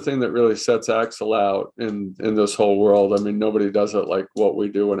the thing that really sets Axle out in this whole world. I mean, nobody does it like what we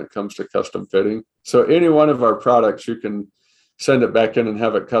do when it comes to custom fitting. So any one of our products, you can send it back in and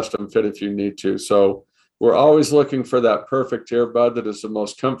have it custom fit if you need to. So we're always looking for that perfect earbud that is the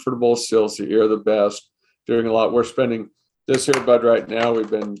most comfortable, seals the ear the best. Doing a lot. We're spending this earbud right now.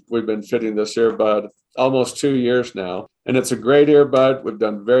 We've been fitting this earbud almost 2 years now, and it's a great earbud. We've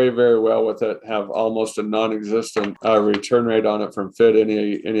done very, very well with it. Have almost a non-existent return rate on it from fit.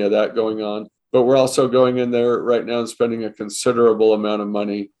 Any of that going on. But we're also going in there right now and spending a considerable amount of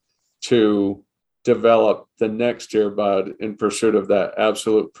money to develop the next earbud in pursuit of that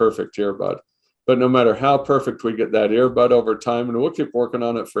absolute perfect earbud. But no matter how perfect we get that earbud over time, and we'll keep working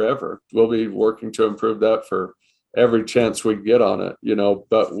on it forever, we'll be working to improve that for every chance we get on it,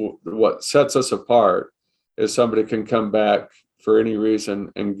 but what sets us apart is somebody can come back for any reason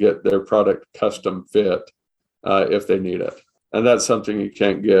and get their product custom fit if they need it. And that's something you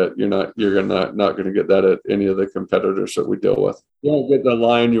can't get. You're not going to get that at any of the competitors that we deal with. You won't get the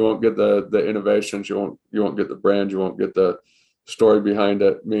line, you won't get the innovations, you won't get the brand, you won't get the story behind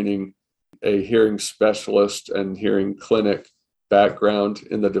it, meaning a hearing specialist and hearing clinic background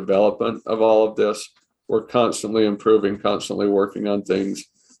in the development of all of this. We're constantly improving, constantly working on things,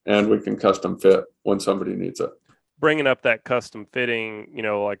 and we can custom fit when somebody needs it. Bringing up that custom fitting,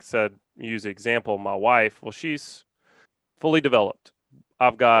 like I said, use the example of my wife. Well, she's fully developed.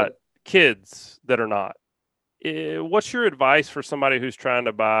 I've got kids that are not. What's your advice for somebody who's trying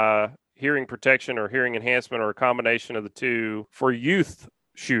to buy hearing protection or hearing enhancement or a combination of the two for youth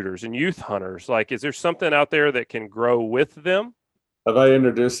shooters and youth hunters? Like, is there something out there that can grow with them? Have I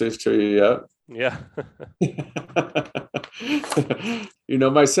introduced these to you yet? Yeah.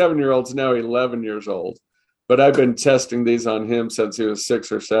 My 7-year-old's now 11 years old, but I've been testing these on him since he was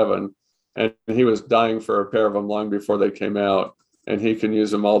 6 or 7, and he was dying for a pair of them long before they came out, and he can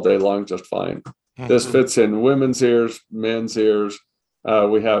use them all day long just fine. Mm-hmm. This fits in women's ears, men's ears.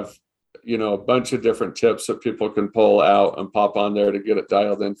 We have, a bunch of different tips that people can pull out and pop on there to get it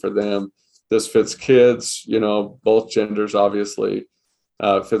dialed in for them. This fits kids, both genders, obviously.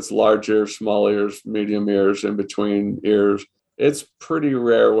 Fits large ears, small ears, medium ears, in between ears. It's pretty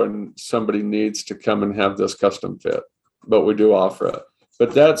rare when somebody needs to come and have this custom fit, but we do offer it.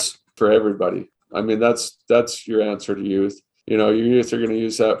 But that's for everybody. I mean, that's your answer to youth. Your youth are going to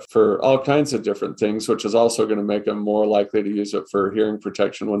use that for all kinds of different things, which is also going to make them more likely to use it for hearing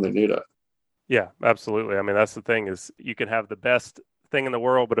protection when they need it. Yeah, absolutely. I mean, that's the thing is you can have the best thing in the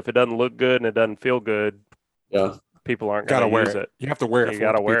world, but if it doesn't look good and it doesn't feel good, people aren't going to use it. You have to wear it. You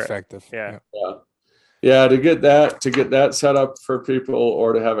got to wear it. Effective. Yeah. To get that set up for people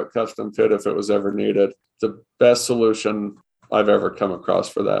or to have it custom fit if it was ever needed, the best solution I've ever come across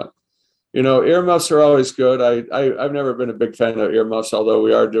for that. Earmuffs are always good. I've never been a big fan of earmuffs, although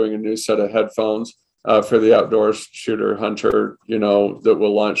we are doing a new set of headphones for the outdoors shooter hunter, that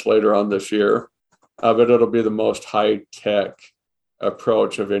will launch later on this year. But it'll be the most high tech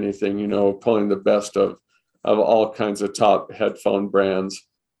approach of anything, pulling the best of all kinds of top headphone brands,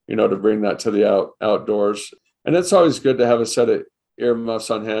 to bring that to the outdoors. And it's always good to have a set of earmuffs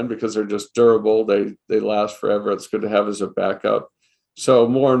on hand because they're just durable. They last forever. It's good to have as a backup. So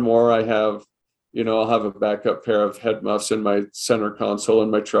more and more I have I'll have a backup pair of head muffs in my center console in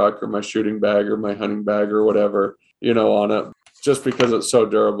my truck or my shooting bag or my hunting bag or whatever, on it, just because it's so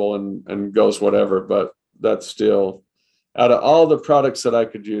durable and goes whatever. But that's still, out of all the products that I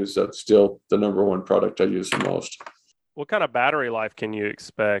could use, that's still the number one product I use the most. What kind of battery life can you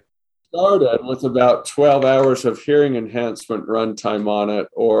expect? Started with about 12 hours of hearing enhancement runtime on it,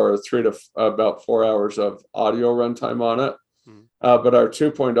 or about 4 hours of audio runtime on it. But our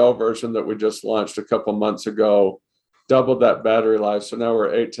 2.0 version that we just launched a couple months ago doubled that battery life. So now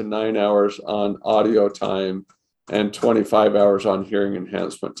we're 8 to 9 hours on audio time and 25 hours on hearing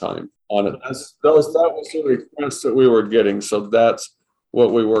enhancement time on it. That was the request that we were getting. So that's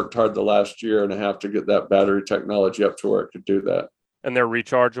what we worked hard the last year and a half to get that battery technology up to where it could do that. And they're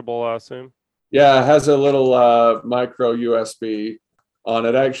rechargeable, I assume? Yeah, it has a little micro USB on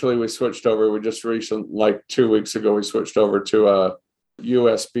it. Actually, we switched over. We just like 2 weeks ago, we switched over to a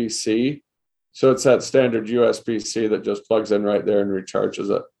USB-C. So it's that standard USB-C that just plugs in right there and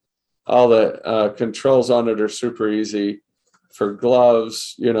recharges it. All the controls on it are super easy for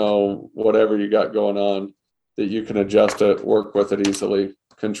gloves, whatever you got going on, that you can adjust it, work with it easily,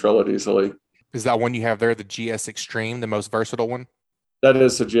 control it easily. Is that one you have there, the GS Extreme, the most versatile one? That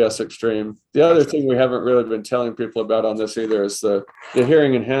is the GS Extreme. The other thing we haven't really been telling people about on this either is the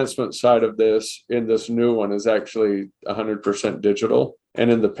hearing enhancement side of this in this new one is actually 100% digital.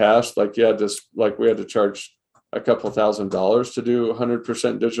 And in the past, we had to charge a couple $1,000s to do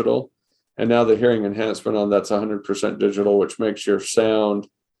 100% digital. And now the hearing enhancement on that's 100% digital, which makes your sound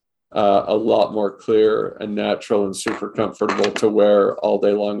a lot more clear and natural and super comfortable to wear all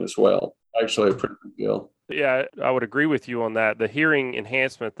day long as well. Actually a pretty good deal. Yeah, I would agree with you on that. The hearing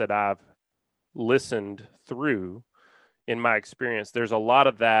enhancement that I've listened through, in my experience, there's a lot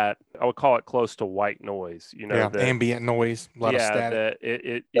of that. I would call it close to white noise. Ambient noise, a lot of static.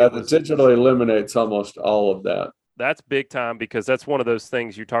 The digital eliminates almost all of that. That's big time, because that's one of those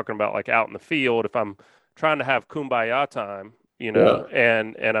things you're talking about, like out in the field. If I'm trying to have kumbaya time,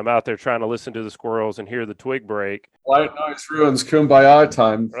 and I'm out there trying to listen to the squirrels and hear the twig break. White noise ruins kumbaya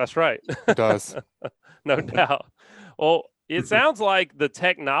time. That's right. It does. No doubt. Well, it sounds like the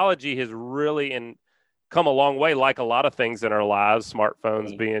technology has really come a long way, like a lot of things in our lives,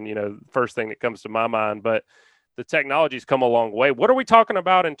 smartphones being, the first thing that comes to my mind. But the technology's come a long way. What are we talking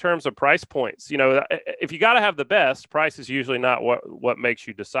about in terms of price points? If you got to have the best, price is usually not what makes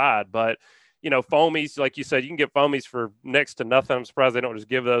you decide. But foamies, like you said, you can get foamies for next to nothing. I'm surprised they don't just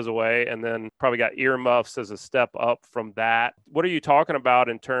give those away. And then probably got earmuffs as a step up from that. What are you talking about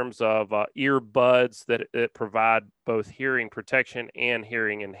in terms of earbuds that provide both hearing protection and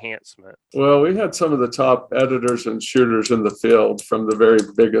hearing enhancement? Well, we had some of the top editors and shooters in the field from the very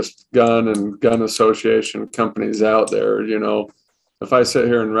biggest gun and gun association companies out there. If I sit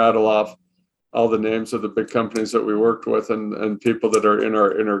here and rattle off all the names of the big companies that we worked with and people that are in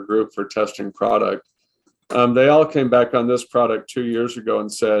our inner group for testing product. They all came back on this product 2 years ago and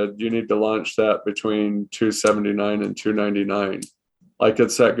said, you need to launch that between $279 and $299. Like,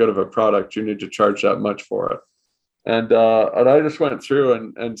 it's that good of a product. You need to charge that much for it. And I just went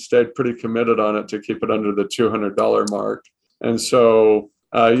through and stayed pretty committed on it to keep it under the $200 mark. And so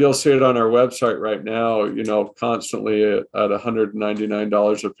you'll see it on our website right now, constantly at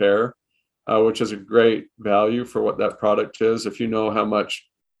 $199 a pair. Which is a great value for what that product is. If you know how much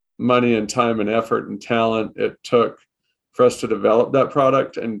money and time and effort and talent it took for us to develop that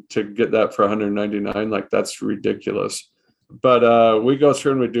product and to get that for $199, that's ridiculous. But we go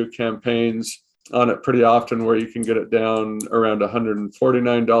through and we do campaigns on it pretty often where you can get it down around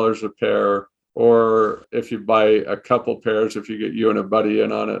 $149 a pair. Or if you buy a couple pairs, if you get you and a buddy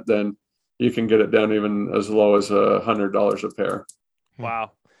in on it, then you can get it down even as low as $100 a pair.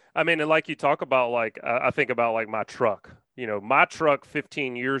 Wow. I mean, and like you talk about, I think about my truck. My truck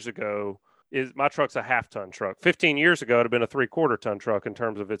 15 years ago my truck's a half-ton truck. 15 years ago, it'd have been a 3/4-ton truck in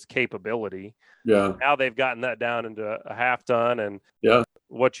terms of its capability. Yeah. Now they've gotten that down into a half-ton, and yeah,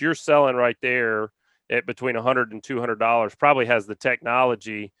 what you're selling right there at between $100 and $200 probably has the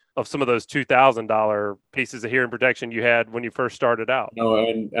technology of some of those $2,000 pieces of hearing protection you had when you first started out. No,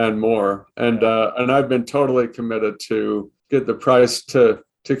 and more. And I've been totally committed to get the price to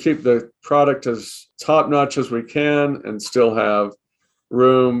keep the product as top notch as we can and still have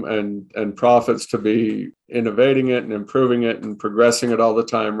room and profits to be innovating it and improving it and progressing it all the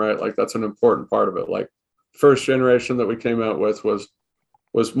time, right? That's an important part of it. First generation that we came out with was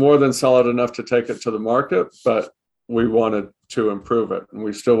more than solid enough to take it to the market, but we wanted to improve it, and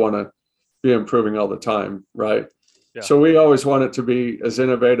we still want to be improving all the time, right? Yeah. So we always want it to be as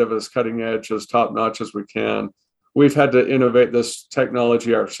innovative, as cutting edge, as top notch as we can, we've had to innovate this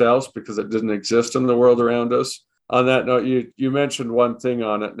technology ourselves because it didn't exist in the world around us. On that note, you mentioned one thing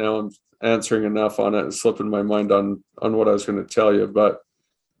on it. Now I'm answering enough on it and slipping my mind on what I was going to tell you. But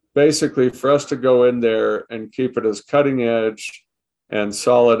basically, for us to go in there and keep it as cutting edge and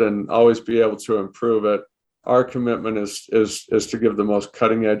solid and always be able to improve it, our commitment is to give the most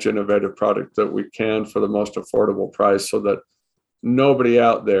cutting edge innovative product that we can for the most affordable price, so that nobody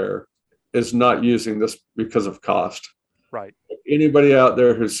out there is not using this because of cost. Right. Anybody out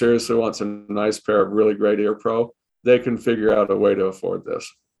there who seriously wants a nice pair of really great ear pro, they can figure out a way to afford this.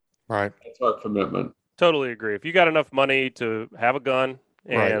 Right. That's our commitment. Totally agree. If you got enough money to have a gun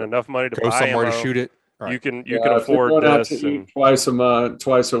and enough money to go buy somewhere ammo, to shoot it, you can if afford you're going this. out to eat twice a month,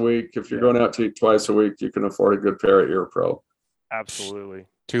 twice a week. If you're going out to eat twice a week, you can afford a good pair of ear pro. Absolutely.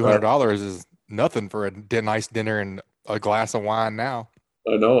 $200 is nothing for a nice dinner and a glass of wine now.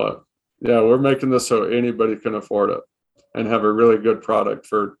 I know it. Yeah, we're making this so anybody can afford it and have a really good product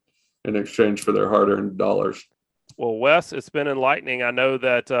in exchange for their hard-earned dollars. Well, Wes, it's been enlightening. I know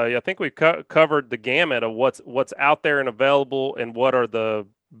that I think we've covered the gamut of what's out there and available, and what are the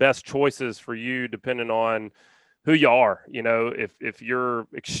best choices for you depending on who you are. If you're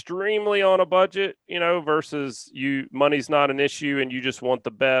extremely on a budget, versus money's not an issue and you just want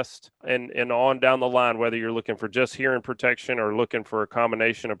the best, and on down the line, whether you're looking for just hearing protection or looking for a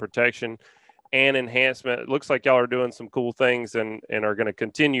combination of protection and enhancement. It looks like y'all are doing some cool things and are going to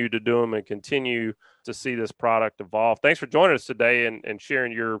continue to do them and continue to see this product evolve. Thanks for joining us today and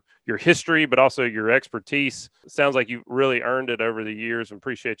sharing your history, but also your expertise. It sounds like you've really earned it over the years, and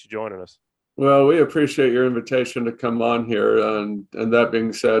appreciate you joining us. Well, we appreciate your invitation to come on here. And that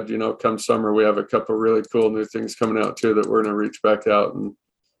being said, come summer, we have a couple really cool new things coming out too that we're going to reach back out and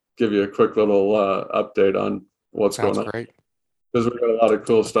give you a quick little update on what's going on. Great. Because we've got a lot of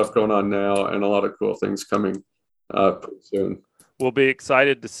cool stuff going on now and a lot of cool things coming pretty soon. We'll be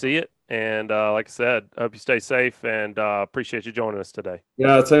excited to see it. And like I said, I hope you stay safe, and appreciate you joining us today.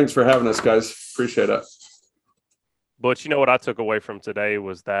 Yeah, thanks for having us, guys. Appreciate it. But what I took away from today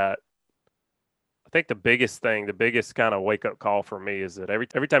was that I think the biggest kind of wake-up call for me is that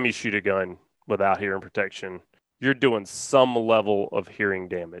every time you shoot a gun without hearing protection, you're doing some level of hearing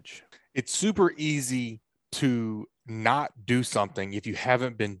damage. It's super easy to not do something if you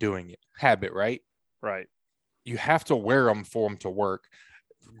haven't been doing it. Habit, right? Right. You have to wear them for them to work.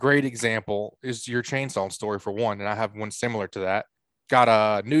 Great example is your chainsaw story, for one, and I have one similar to that. Got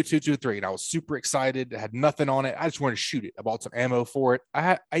a new 223 and I was super excited. I had nothing on it. I just wanted to shoot it. I bought some ammo for it.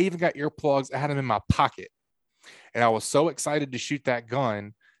 I even got earplugs. I had them in my pocket, and I was so excited to shoot that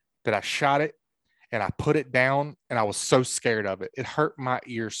gun that I shot it and I put it down, and I was so scared of it. It hurt my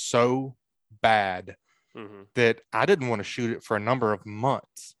ear so bad that I didn't want to shoot it for a number of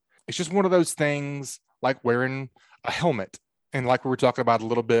months. It's just one of those things, like wearing a helmet. And like we were talking about a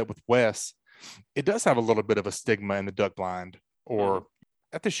little bit with Wes, it does have a little bit of a stigma in the duck blind, or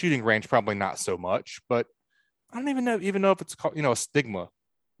at the shooting range, probably not so much, but I don't even know if it's called, a stigma,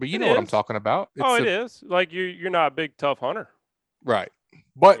 but you know what I'm talking about. It is like you're not a big tough hunter. Right.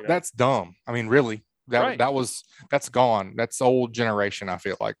 But that's dumb. I mean, really, that's gone. That's old generation. I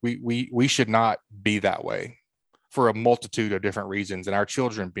feel like we should not be that way for a multitude of different reasons, and our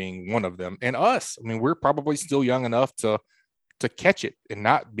children being one of them, and us. I mean, we're probably still young enough to catch it and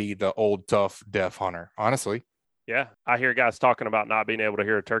not be the old tough deaf hunter, honestly. Yeah, I hear guys talking about not being able to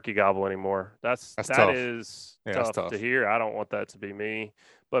hear a turkey gobble anymore. That tough. Is tough to hear. I don't want that to be me.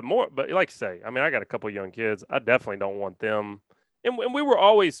 But like you say, I mean, I got a couple of young kids. I definitely don't want them. And we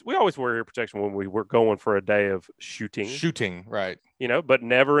always wear ear protection when we were going for a day of shooting, right? But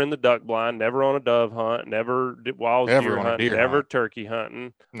never in the duck blind, never on a dove hunt, never wild deer hunting, never turkey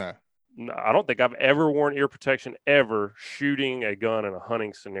hunting. No, I don't think I've ever worn ear protection ever shooting a gun in a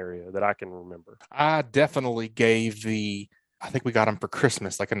hunting scenario that I can remember. I definitely gave I think we got them for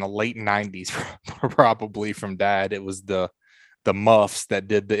Christmas, like in the late 90s, probably from Dad. It was the muffs that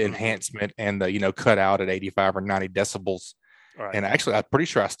did the enhancement and the, cut out at 85 or 90 decibels. Right. And actually, I'm pretty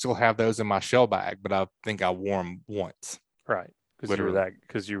sure I still have those in my shell bag, but I think I wore them once. Right. Because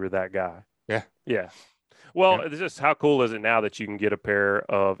you were that guy. Yeah. Yeah. Well, It's just how cool is it now that you can get a pair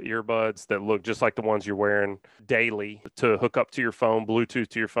of earbuds that look just like the ones you're wearing daily to hook up to your phone, Bluetooth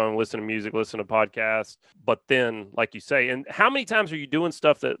to your phone, listen to music, listen to podcasts. But then, like you say, and how many times are you doing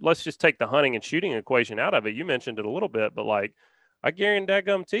stuff that, let's just take the hunting and shooting equation out of it? You mentioned it a little bit, but like, I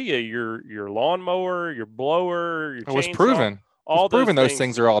guarantee you, your lawnmower, your blower, your chainsaw. It was proven. Those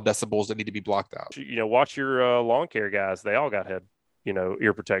things are all decibels that need to be blocked out. Watch your lawn care guys. They all got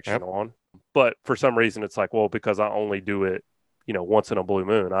ear protection on. But for some reason, it's like, well, because I only do it, once in a blue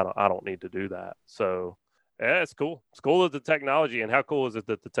moon, I don't need to do that. So Yeah, it's cool. It's cool that the technology, and how cool is it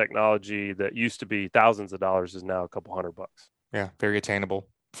that the technology that used to be thousands of dollars is now a couple $100. Yeah, very attainable,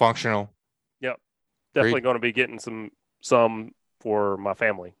 functional. Yep, definitely Great. going to be getting some for my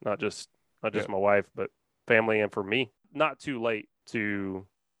family, not just my wife, but family and for me. Not too late to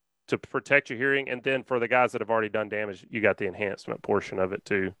protect your hearing, and then for the guys that have already done damage, you got the enhancement portion of it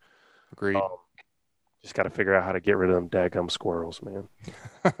too. Agreed. Just got to figure out how to get rid of them daggum squirrels, man.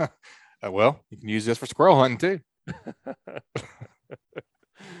 Well, you can use this for squirrel hunting too.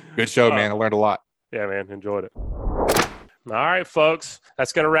 Good show, man. I learned a lot. Yeah, man. Enjoyed it. All right, folks.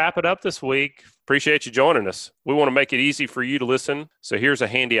 That's going to wrap it up this week. Appreciate you joining us. We want to make it easy for you to listen. So here's a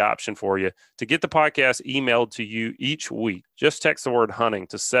handy option for you. To get the podcast emailed to you each week, just text the word hunting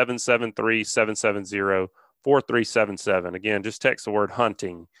to 773-770-4377. Again, just text the word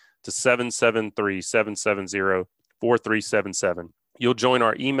hunting to 773-770-4377. You'll join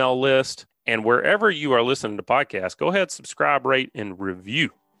our email list. And wherever you are listening to podcasts, go ahead, subscribe, rate, and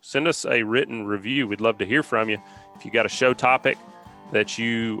review. Send us a written review. We'd love to hear from you. If you got a show topic that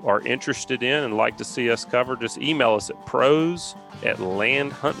you are interested in and like to see us cover, just email us at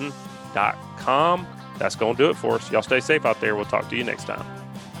pros@landhunting.com. That's going to do it for us. Y'all stay safe out there. We'll talk to you next time.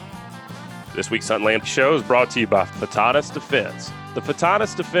 This week's Hunt Land Show is brought to you by Fatanis Defense. The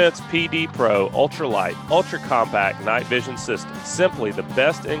Fatanis Defense PD Pro Ultralight, Ultra Compact Night Vision System. Simply the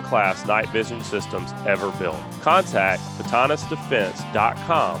best in class night vision systems ever built. Contact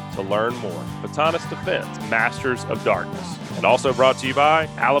FatanisDefense.com to learn more. Fatanis Defense, Masters of Darkness. And also brought to you by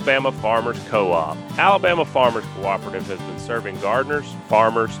Alabama Farmers Co-op. Alabama Farmers Cooperative has been serving gardeners,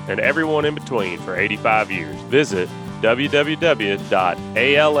 farmers, and everyone in between for 85 years. Visit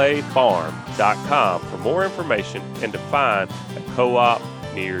www.alafarm.com for more information and to find a co-op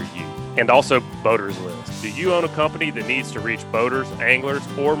near you. And also Boaters List. Do you own a company that needs to reach boaters, anglers,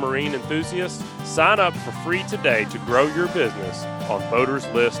 or marine enthusiasts? Sign up for free today to grow your business on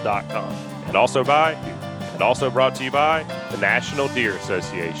boaterslist.com. And also brought to you by the National Deer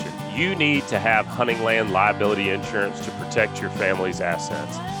Association. You need to have hunting land liability insurance to protect your family's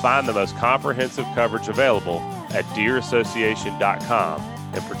assets. Find the most comprehensive coverage available at deerassociation.com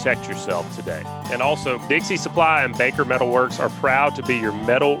and protect yourself today. And also, Dixie Supply and Baker Metal Works are proud to be your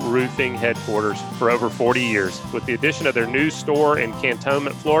metal roofing headquarters for over 40 years. With the addition of their new store in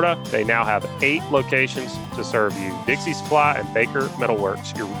Cantonment, Florida, they now have 8 locations to serve you. Dixie Supply and Baker Metal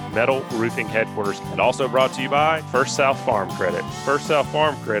Works, your metal roofing headquarters. And also brought to you by First South Farm Credit. First South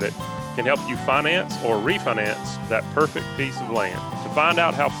Farm Credit can help you finance or refinance that perfect piece of land. To find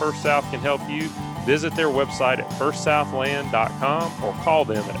out how First South can help you, visit their website at firstsouthland.com or call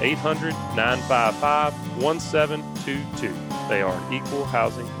them at 800-955-1722. They are an equal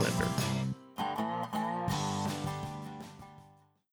housing lender.